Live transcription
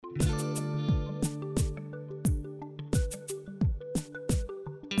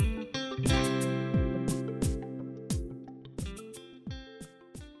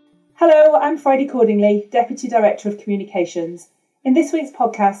Hello, I'm Friday Cordingley, Deputy Director of Communications. In this week's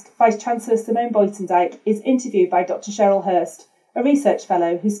podcast, Vice-Chancellor Simone Buitendijk is interviewed by Dr. Cheryl Hurst, a research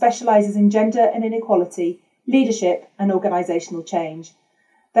fellow who specialises in gender and inequality, leadership and organisational change.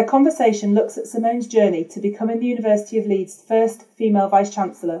 Their conversation looks at Simone's journey to becoming the University of Leeds' first female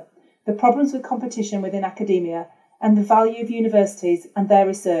Vice-Chancellor, the problems with competition within academia, and the value of universities and their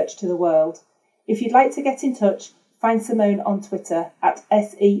research to the world. If you'd like to get in touch, find Simone on Twitter at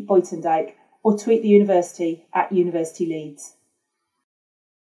SE Buitendijk or tweet the university at University Leeds.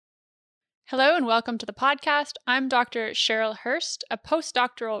 Hello and welcome to the podcast. I'm Dr. Cheryl Hurst, a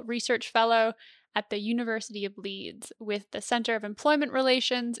postdoctoral research fellow at the University of Leeds with the Centre of Employment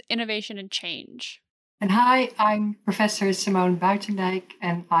Relations, Innovation and Change. And hi, I'm Professor Simone Buitendijk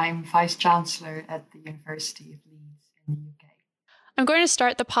and I'm Vice-Chancellor at the University of Leeds in the UK. I'm going to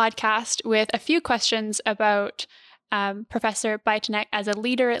start the podcast with a few questions about Professor Buitendijk as a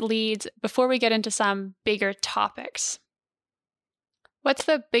leader at Leeds before we get into some bigger topics. What's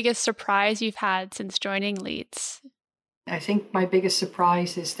the biggest surprise you've had since joining Leeds? I think my biggest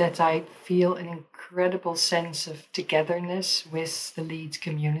surprise is that I feel an incredible sense of togetherness with the Leeds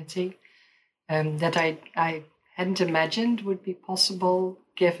community that I hadn't imagined would be possible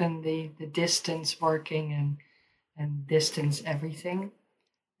given the distance working and distance everything.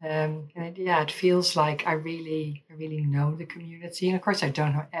 It feels like I really know the community. And of course, I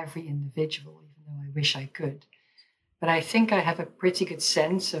don't know every individual, even though I wish I could. But I think I have a pretty good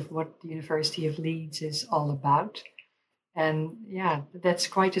sense of what the University of Leeds is all about. And yeah, that's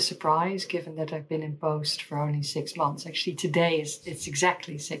quite a surprise, given that I've been in post for only 6 months. Actually, today it's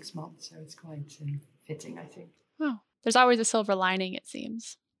exactly 6 months, so it's quite fitting, I think. Oh, there's always a silver lining, it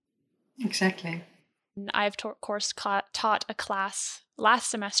seems. Exactly. I've taught a class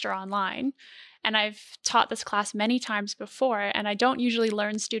last semester online, and I've taught this class many times before, and I don't usually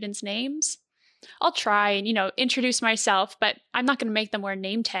learn students' names. I'll try and, introduce myself, but I'm not going to make them wear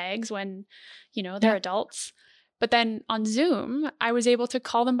name tags when, they're adults. But then on Zoom, I was able to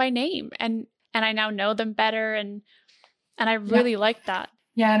call them by name, and I now know them better, and I really like that.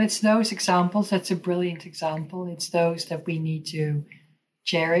 Yeah, and it's those examples, that's a brilliant example. It's those that we need to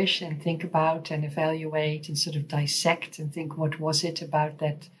cherish and think about and evaluate and sort of dissect and think, what was it about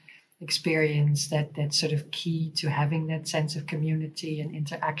that experience that's sort of key to having that sense of community and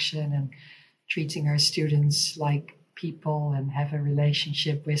interaction and treating our students like people and have a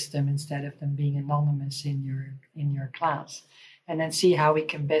relationship with them instead of them being anonymous in your class. And then see how we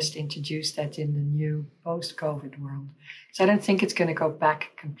can best introduce that in the new post-COVID world. So I don't think it's going to go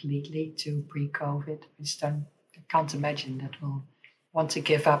back completely to pre-COVID. I can't imagine that we'll want to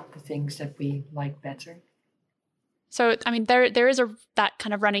give up the things that we like better. So, there is that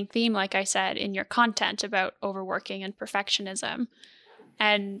kind of running theme, like I said, in your content about overworking and perfectionism.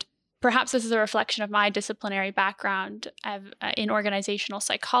 And perhaps this is a reflection of my disciplinary background in organizational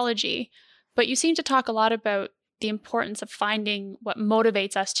psychology, but you seem to talk a lot about the importance of finding what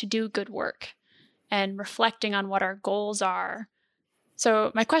motivates us to do good work and reflecting on what our goals are.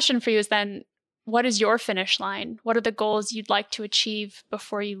 So my question for you is then, what is your finish line? What are the goals you'd like to achieve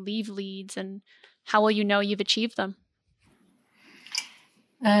before you leave Leeds, and how will you know you've achieved them?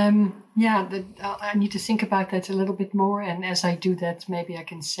 I need to think about that a little bit more. And as I do that, maybe I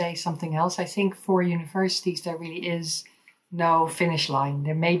can say something else. I think for universities, there really is no finish line.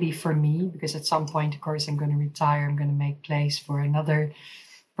 There may be for me, because at some point, of course, I'm going to retire. I'm going to make place for another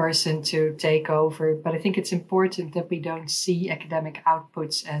person to take over. But I think it's important that we don't see academic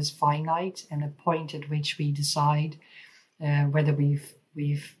outputs as finite and a point at which we decide whether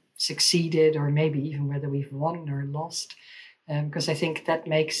we've succeeded or maybe even whether we've won or lost. Because I think that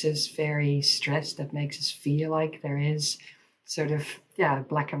makes us very stressed. That makes us feel like there is sort of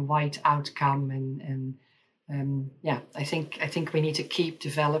black and white outcome. I think we need to keep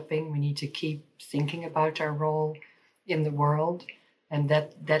developing. We need to keep thinking about our role in the world. And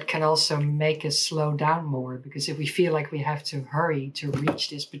that can also make us slow down more, because if we feel like we have to hurry to reach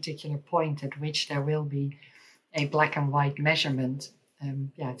this particular point at which there will be a black and white measurement,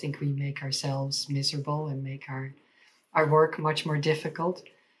 I think we make ourselves miserable and make our work much more difficult.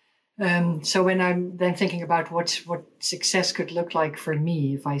 So when I'm then thinking about what success could look like for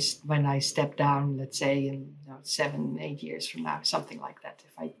me when I step down, let's say in 7-8 years from now, something like that,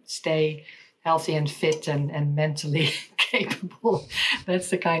 if I stay healthy and fit and mentally capable. That's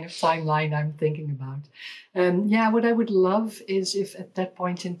the kind of timeline I'm thinking about. What I would love is if at that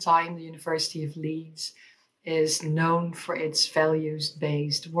point in time, the University of Leeds is known for its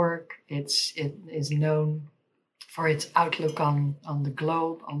values-based work. It is known for its outlook on the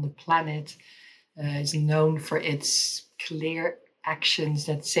globe, on the planet, is known for its clear actions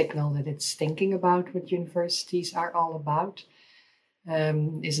that signal that it's thinking about what universities are all about,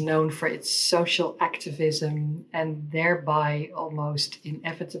 is known for its social activism, and thereby almost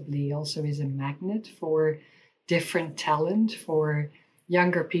inevitably also is a magnet for different talent, for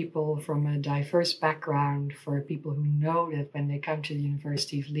younger people from a diverse background, for people who know that when they come to the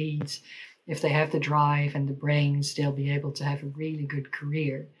University of Leeds, if they have the drive and the brains, they'll be able to have a really good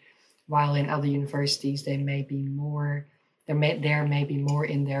career. While in other universities, they may be more, there may be more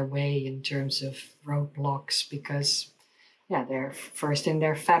in their way in terms of roadblocks because, yeah, they're first in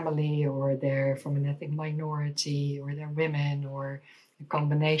their family, or they're from an ethnic minority, or they're women, or a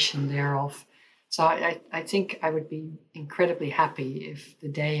combination thereof. So I think I would be incredibly happy if the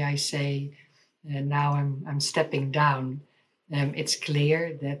day I say, now I'm stepping down, it's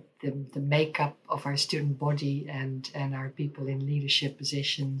clear that the makeup of our student body and our people in leadership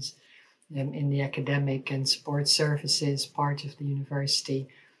positions in the academic and support services part of the university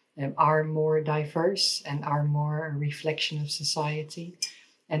are more diverse and are more a reflection of society.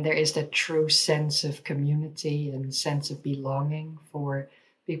 And there is that true sense of community and sense of belonging for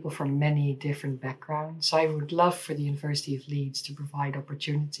people from many different backgrounds. So I would love for the University of Leeds to provide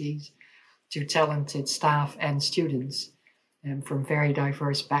opportunities to talented staff and students from very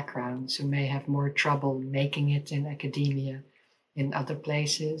diverse backgrounds who may have more trouble making it in academia in other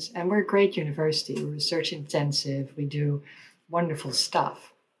places. And we're a great university, we're research intensive, we do wonderful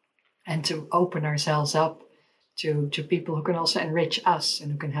stuff. And to open ourselves up to people who can also enrich us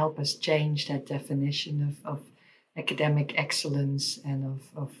and who can help us change that definition of academic excellence and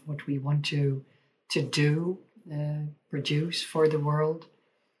of what we want to do, produce for the world,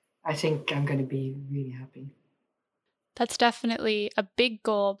 I think I'm going to be really happy. That's definitely a big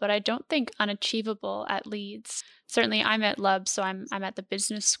goal, but I don't think unachievable at Leeds. Certainly I'm at LUB, so I'm at the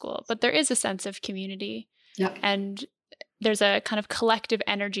business school, but there is a sense of community. Yeah. And there's a kind of collective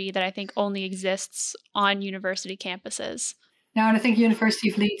energy that I think only exists on university campuses. Now, and I think University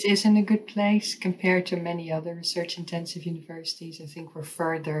of Leeds is in a good place compared to many other research-intensive universities. I think we're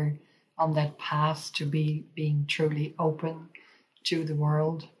further on that path to being truly open to the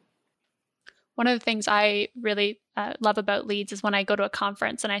world. One of the things I really love about Leeds is when I go to a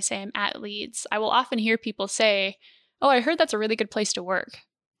conference and I say I'm at Leeds, I will often hear people say, "Oh, I heard that's a really good place to work."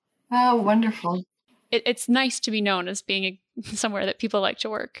 Oh, wonderful. It's nice to be known as being somewhere that people like to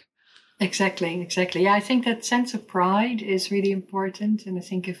work. Exactly. Yeah, I think that sense of pride is really important. And I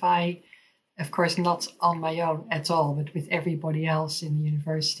think if I, of course, not on my own at all, but with everybody else in the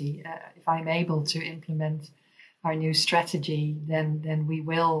university, if I'm able to implement our new strategy, then we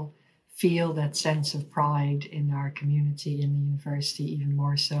will feel that sense of pride in our community in the university even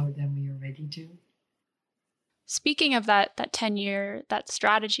more so than we already do. Speaking of that 10-year, that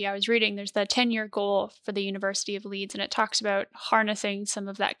strategy I was reading, there's the 10-year goal for the University of Leeds, and it talks about harnessing some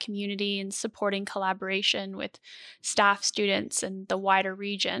of that community and supporting collaboration with staff, students, and the wider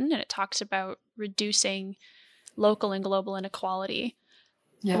region. And it talks about reducing local and global inequality.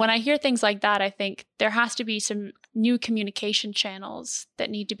 Yeah. When I hear things like that, I think there has to be some new communication channels that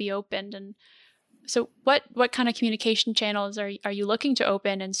need to be opened. And so what kind of communication channels are you looking to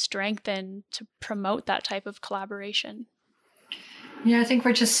open and strengthen to promote that type of collaboration? Yeah, I think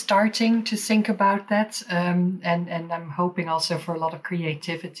we're just starting to think about that. And I'm hoping also for a lot of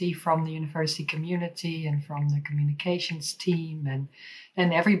creativity from the university community and from the communications team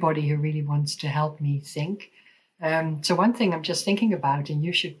and everybody who really wants to help me think. So one thing I'm just thinking about, and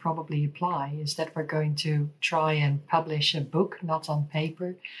you should probably apply, is that we're going to try and publish a book, not on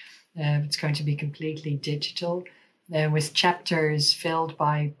paper. It's going to be completely digital, with chapters filled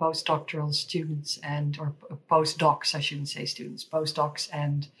by postdoctoral students or postdocs, I shouldn't say students, postdocs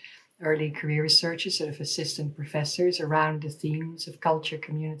and early career researchers, sort of assistant professors around the themes of culture,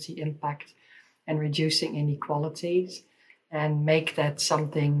 community impact, and reducing inequalities. And make that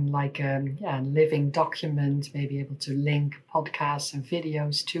something like a living document, maybe able to link podcasts and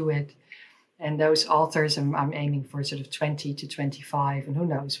videos to it. And those authors, I'm aiming for sort of 20 to 25, and who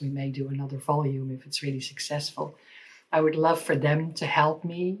knows, we may do another volume if it's really successful. I would love for them to help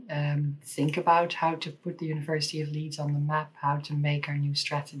me think about how to put the University of Leeds on the map, how to make our new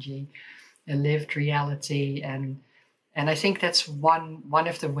strategy a lived reality. And I think that's one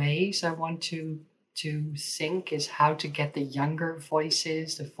of the ways I want to think is how to get the younger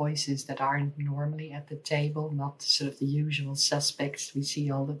voices, the voices that aren't normally at the table, not sort of the usual suspects we see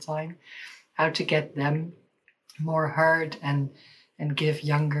all the time, how to get them more heard and give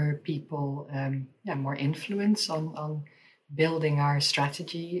younger people more influence on building our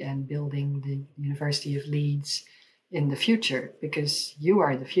strategy and building the University of Leeds in the future, because you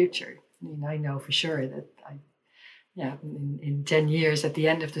are the future. I mean, I know for sure that in 10 years, at the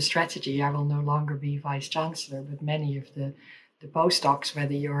end of the strategy, I will no longer be Vice Chancellor, but many of the postdocs,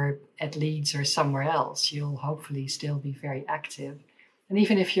 whether you're at Leeds or somewhere else, you'll hopefully still be very active. And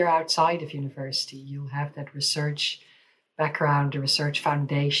even if you're outside of university, you'll have that research background, the research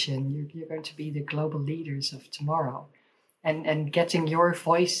foundation. You're going to be the global leaders of tomorrow. And getting your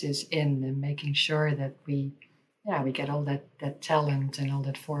voices in and making sure that we get all that talent and all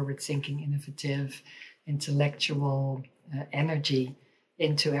that forward-thinking, innovative, intellectual energy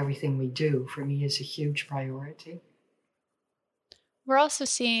into everything we do, for me, is a huge priority. We're also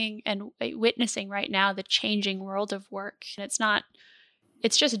seeing and witnessing right now the changing world of work. And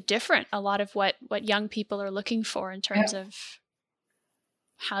it's just different, a lot of what young people are looking for in terms of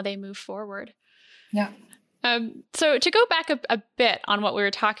how they move forward. Yeah. So to go back a bit on what we were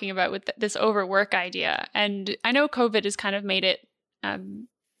talking about with this overwork idea, and I know COVID has kind of made it,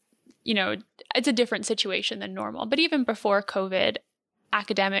 it's a different situation than normal. But even before COVID,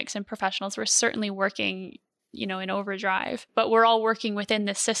 academics and professionals were certainly working, in overdrive. But we're all working within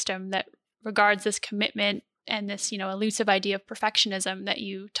this system that regards this commitment and this, elusive idea of perfectionism that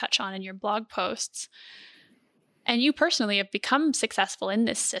you touch on in your blog posts. And you personally have become successful in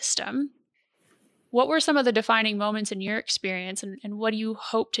this system. What were some of the defining moments in your experience, and what do you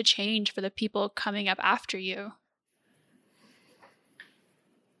hope to change for the people coming up after you?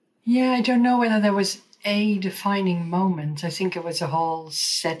 Yeah, I don't know whether there was a defining moment. I think it was a whole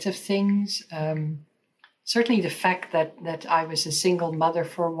set of things. Certainly the fact that I was a single mother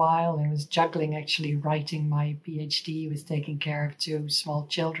for a while and was juggling actually writing my PhD with taking care of 2 small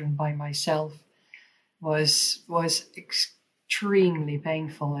children by myself was extremely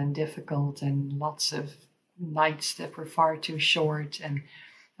painful and difficult, and lots of nights that were far too short. And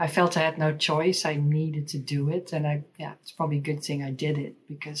I felt I had no choice. I needed to do it. And it's probably a good thing I did it,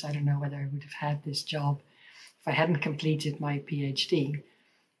 because I don't know whether I would have had this job if I hadn't completed my PhD.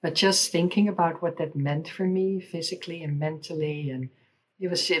 But just thinking about what that meant for me physically and mentally, and it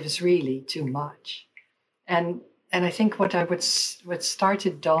was really too much. And I think what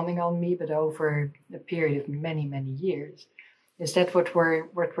started dawning on me, but over a period of many, many years, is that what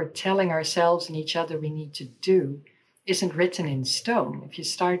we're telling ourselves and each other we need to do isn't written in stone. If you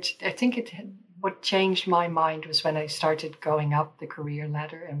start, I think what changed my mind was when I started going up the career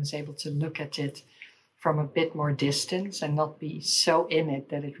ladder and was able to look at it from a bit more distance and not be so in it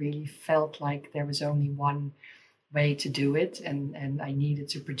that it really felt like there was only one way to do it. And I needed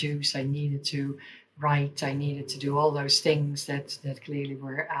to produce, I needed to write, I needed to do all those things that clearly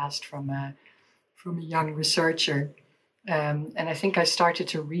were asked from a young researcher. And I think I started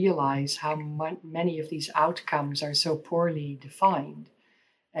to realize how many of these outcomes are so poorly defined,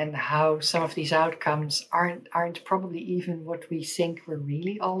 and how some of these outcomes aren't probably even what we think we're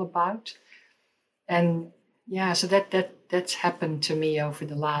really all about. And so that's happened to me over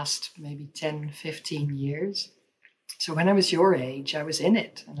the last maybe 10, 15 years. So when I was your age, I was in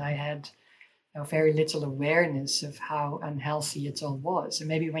it, and I had very little awareness of how unhealthy it all was. And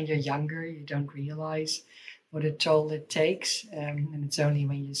maybe when you're younger, you don't realize what a toll it takes. And it's only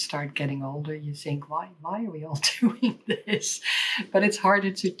when you start getting older, you think, why are we all doing this? But it's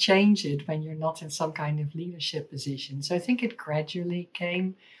harder to change it when you're not in some kind of leadership position. So I think it gradually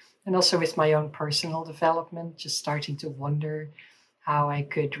came. And also with my own personal development, just starting to wonder how I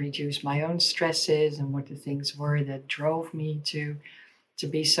could reduce my own stresses and what the things were that drove me to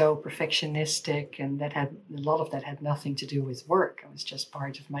be so perfectionistic. And a lot of that had nothing to do with work. It was just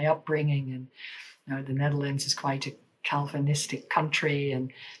part of my upbringing. And the Netherlands is quite a Calvinistic country,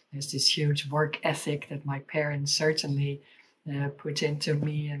 and there's this huge work ethic that my parents certainly put into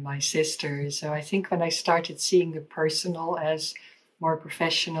me and my sister. So I think when I started seeing the personal as more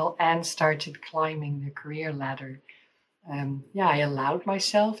professional and started climbing the career ladder, I allowed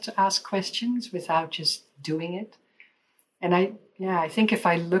myself to ask questions without just doing it. And I think if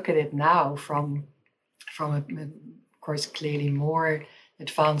I look at it now from of course, clearly more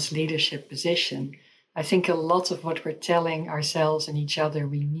advanced leadership position, I think a lot of what we're telling ourselves and each other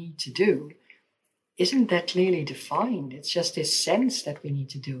we need to do isn't that clearly defined. It's just this sense that we need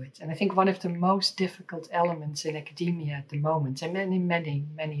to do it. And I think one of the most difficult elements in academia at the moment, and in many,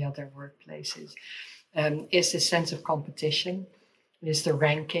 many other workplaces, is the sense of competition, is the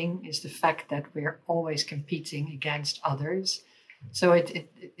ranking, is the fact that we're always competing against others. So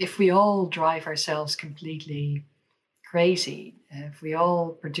if we all drive ourselves completely crazy, if we all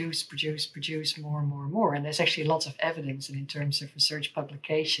produce more and more and more, and there's actually lots of evidence, and in terms of research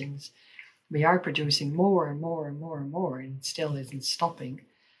publications, we are producing more and more and more and more, and it still isn't stopping.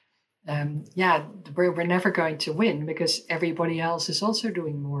 we're never going to win because everybody else is also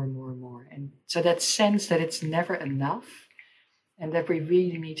doing more and more and more. And so that sense that it's never enough and that we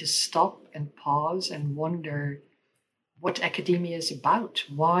really need to stop and pause and wonder what academia is about.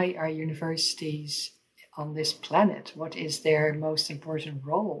 Why are universities on this planet? What is their most important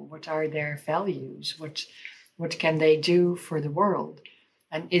role? What are their values? What can they do for the world?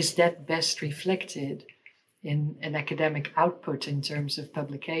 And is that best reflected in an academic output in terms of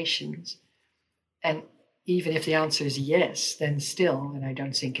publications? And even if the answer is yes, then still, and I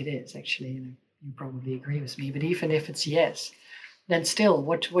don't think it is actually, and you probably agree with me, but even if it's yes, then still,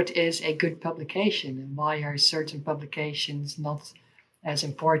 what is a good publication, and why are certain publications not as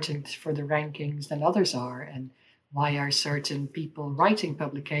important for the rankings than others are? And why are certain people writing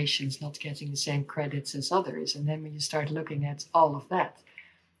publications not getting the same credits as others? And then when you start looking at all of that,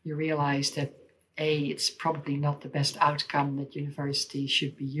 you realize that it's probably not the best outcome that universities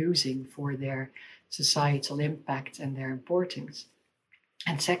should be using for their societal impact and their importance.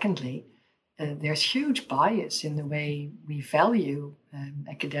 And secondly, there's huge bias in the way we value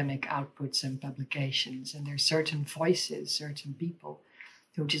academic outputs and publications. And there's certain voices, certain people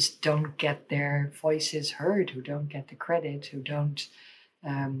who just don't get their voices heard, who don't get the credit, who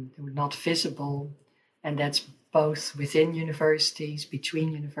are not visible. And that's both within universities,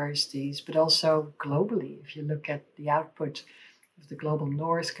 between universities, but also globally. If you look at the output of the global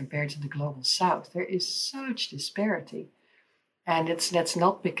north compared to the global south, there is such disparity. And that's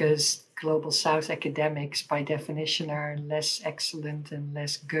not because global south academics by definition are less excellent and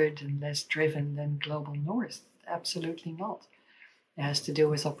less good and less driven than global north. Absolutely not. It has to do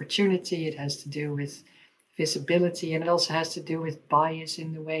with opportunity, it has to do with visibility, and it also has to do with bias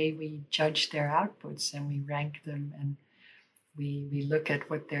in the way we judge their outputs and we rank them and we look at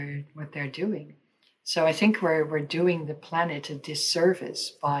what they're doing. So I think we're doing the planet a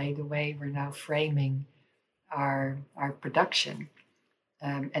disservice by the way we're now framing our production.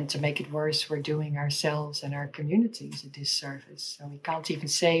 And to make it worse, we're doing ourselves and our communities a disservice. So we can't even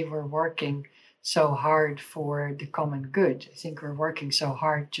say we're working so hard for the common good. I think we're working so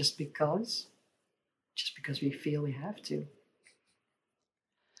hard just because we feel we have to.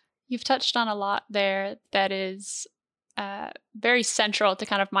 You've touched on a lot there that is very central to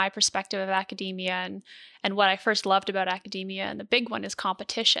kind of my perspective of academia and what I first loved about academia. And the big one is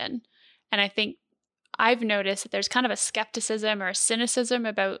competition. And I think I've noticed that there's kind of a skepticism or a cynicism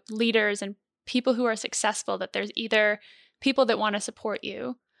about leaders and people who are successful, that there's either people that want to support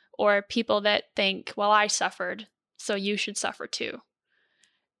you or people that think, well, I suffered, so you should suffer too.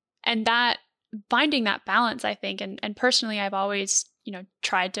 And that finding that balance, I think, and personally, I've always,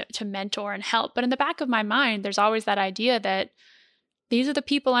 tried to mentor and help. But in the back of my mind, there's always that idea that these are the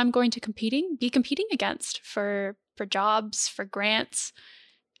people I'm going to be competing against for jobs, for grants.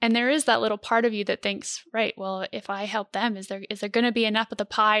 And there is that little part of you that thinks, right, well, if I help them, is there going to be enough of the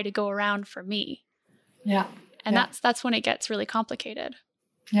pie to go around for me? Yeah. And that's when it gets really complicated.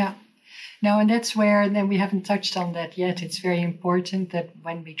 Yeah. No, and that's where, and then we haven't touched on that yet. It's very important that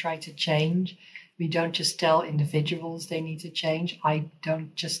when we try to change, we don't just tell individuals they need to change. I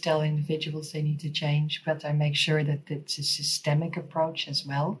don't just tell individuals they need to change, but I make sure that it's a systemic approach as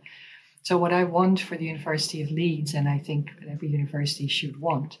well. So what I want for the University of Leeds, and I think every university should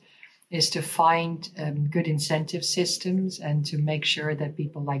want, is to find good incentive systems and to make sure that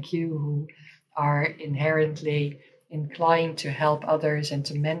people like you who are inherently inclined to help others and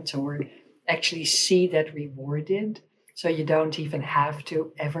to mentor actually see that rewarded. So you don't even have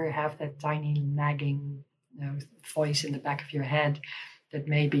to ever have that tiny nagging voice in the back of your head that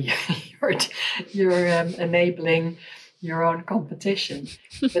maybe you're enabling your own competition.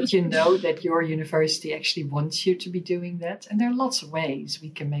 But you know that your university actually wants you to be doing that. And there are lots of ways we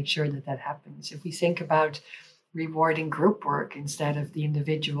can make sure that happens. If we think about rewarding group work instead of the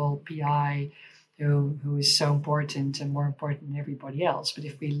individual PI who is so important and more important than everybody else. But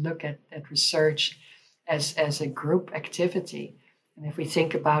if we look at research as a group activity, and if we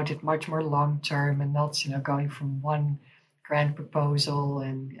think about it much more long-term and not going from one grant proposal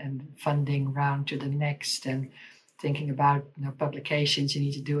and funding round to the next and thinking about publications, you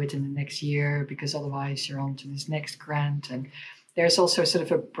need to do it in the next year because otherwise you're on to this next grant. And there's also sort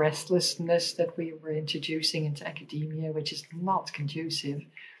of a breathlessness that we were introducing into academia, which is not conducive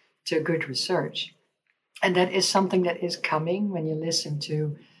to good research. And that is something that is coming when you listen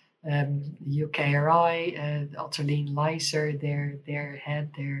to the UKRI, Otterline Leiser, their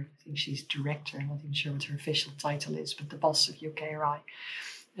head, I think she's director, I'm not even sure what her official title is, but the boss of UKRI.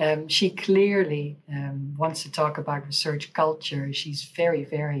 She clearly wants to talk about research culture. She's very,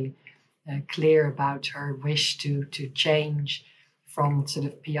 very clear about her wish to change from sort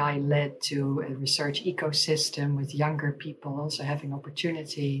of PI-led to a research ecosystem with younger people also having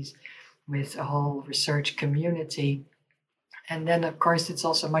opportunities, with a whole research community. And then, of course, it's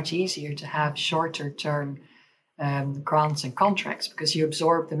also much easier to have shorter-term grants and contracts because you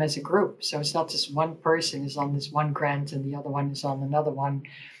absorb them as a group. So it's not just one person is on this one grant and the other one is on another one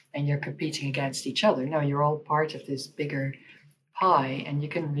and you're competing against each other. No, you're all part of this bigger pie and you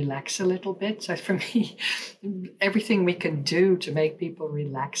can relax a little bit. So for me, everything we can do to make people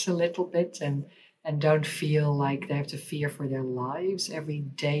relax a little bit and don't feel like they have to fear for their lives every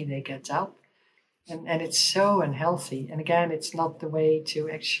day they get up. And it's so unhealthy. And again, it's not the way to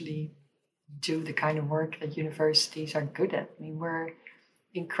actually do the kind of work that universities are good at. I mean, we're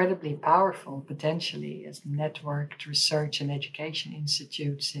incredibly powerful potentially as networked research and education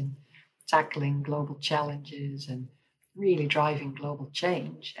institutes in tackling global challenges and really driving global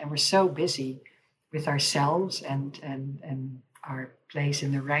change. And we're so busy with ourselves and our place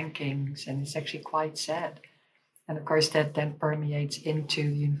in the rankings, and it's actually quite sad. And of course, that then permeates into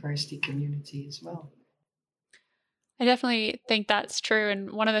the university community as well. I definitely think that's true.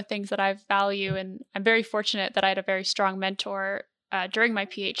 And one of the things that I value, and I'm very fortunate that I had a very strong mentor during my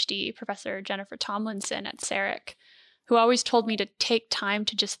PhD, Professor Jennifer Tomlinson at SARIC, who always told me to take time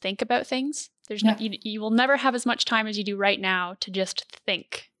to just think about things. There's you will never have as much time as you do right now to just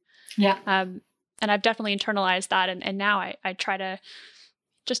think. Yeah. And I've definitely internalized that. And now I try to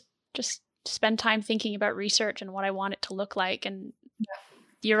just spend time thinking about research and what I want it to look like. And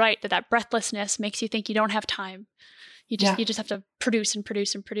you're right that breathlessness makes you think you don't have time. You just have to produce and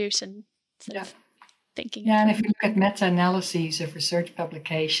produce and produce and thinking. Yeah, and if you look at meta-analyses of research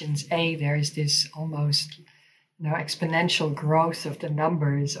publications, there is this almost exponential growth of the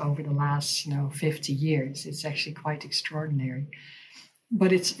numbers over the last 50 years. It's actually quite extraordinary.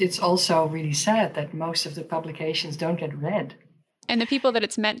 But it's also really sad that most of the publications don't get read. And the people that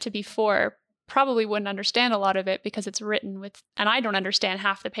it's meant to be for probably wouldn't understand a lot of it because it's written with, and I don't understand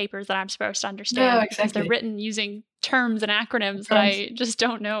half the papers that I'm supposed to understand. No, exactly. Because they're written using terms and acronyms that I just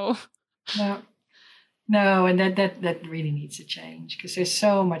don't know. No, and that really needs to change because there's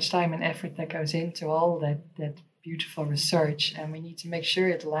so much time and effort that goes into all that beautiful research, and we need to make sure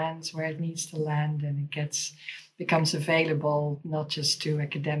it lands where it needs to land and it becomes available not just to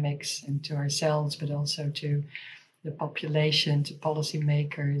academics and to ourselves, but also to the population, to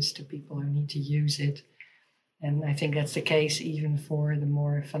policymakers, to people who need to use it. And I think that's the case even for the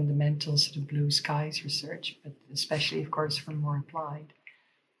more fundamental sort of blue skies research, but especially, of course, for more applied.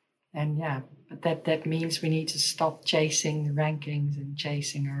 And but that means we need to stop chasing the rankings and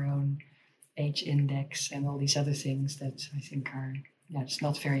chasing our own H index and all these other things that I think are, it's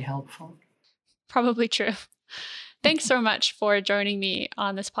not very helpful. Probably true. Thanks so much for joining me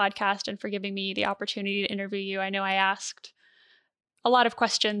on this podcast and for giving me the opportunity to interview you. I know I asked a lot of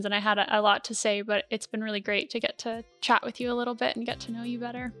questions and I had a lot to say, but it's been really great to get to chat with you a little bit and get to know you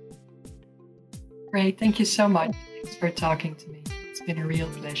better. Great. Thank you so much. Thanks for talking to me. It's been a real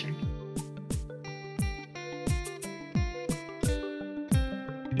pleasure.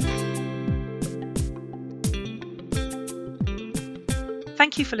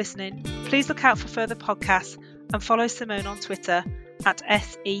 Thank you for listening. Please look out for further podcasts and follow Simone on Twitter at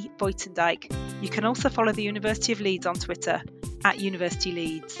SE Buitendijk. You can also follow the University of Leeds on Twitter at University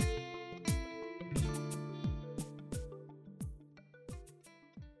Leeds.